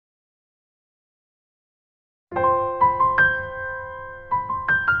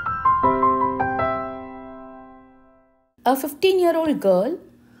A 15-year-old girl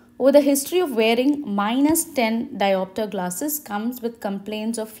with a history of wearing -10 diopter glasses comes with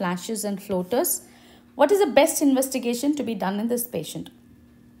complaints of flashes and floaters. What is the best investigation to be done in this patient?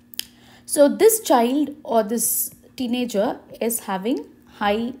 So this child or this teenager is having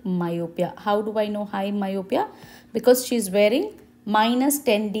high myopia. How do I know high myopia? Because she is wearing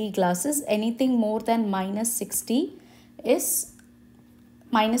 -10D glasses. Anything more than -60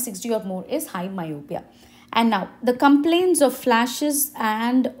 or more is high myopia. And now the complaints of flashes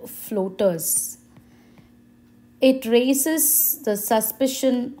and floaters. It raises the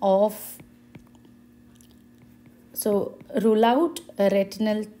suspicion of, so rule out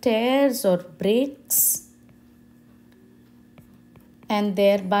retinal tears or breaks and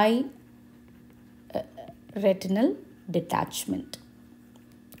thereby retinal detachment.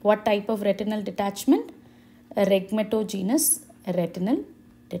 What type of retinal detachment? A rhegmatogenous retinal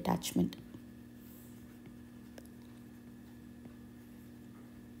detachment.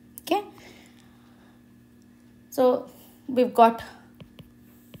 Okay. So we've got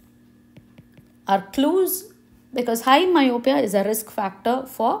our clues, because high myopia is a risk factor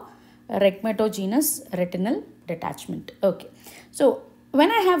for rhegmatogenous retinal detachment. Okay. So when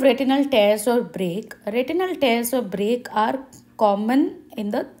I have retinal tears or break are common in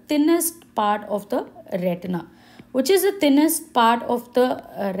the thinnest part of the retina. Which is the thinnest part of the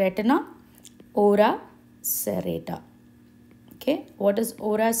retina? Ora serrata. Okay, what is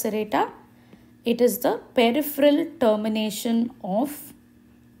ora serrata? It is the peripheral termination of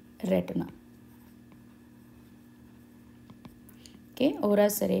retina. Okay, ora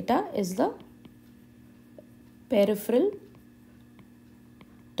serrata is the peripheral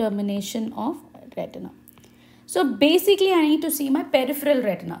termination of retina. So basically I need to see my peripheral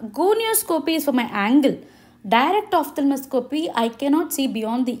retina. Gonioscopy is for my angle. Direct ophthalmoscopy, I cannot see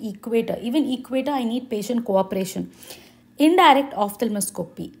beyond the equator. Even equator, I need patient cooperation. Indirect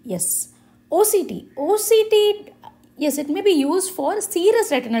ophthalmoscopy, yes. OCT, yes, it may be used for serous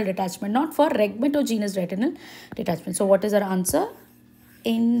retinal detachment, not for rhegmatogenous retinal detachment. So what is our answer?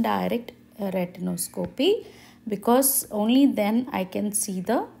 Indirect retinoscopy, because only then I can see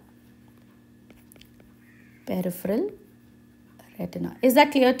the peripheral retina. Is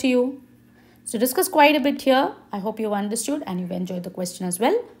that clear to you? So discuss quite a bit here. I hope you've understood and you've enjoyed the question as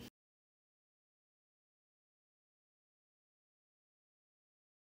well.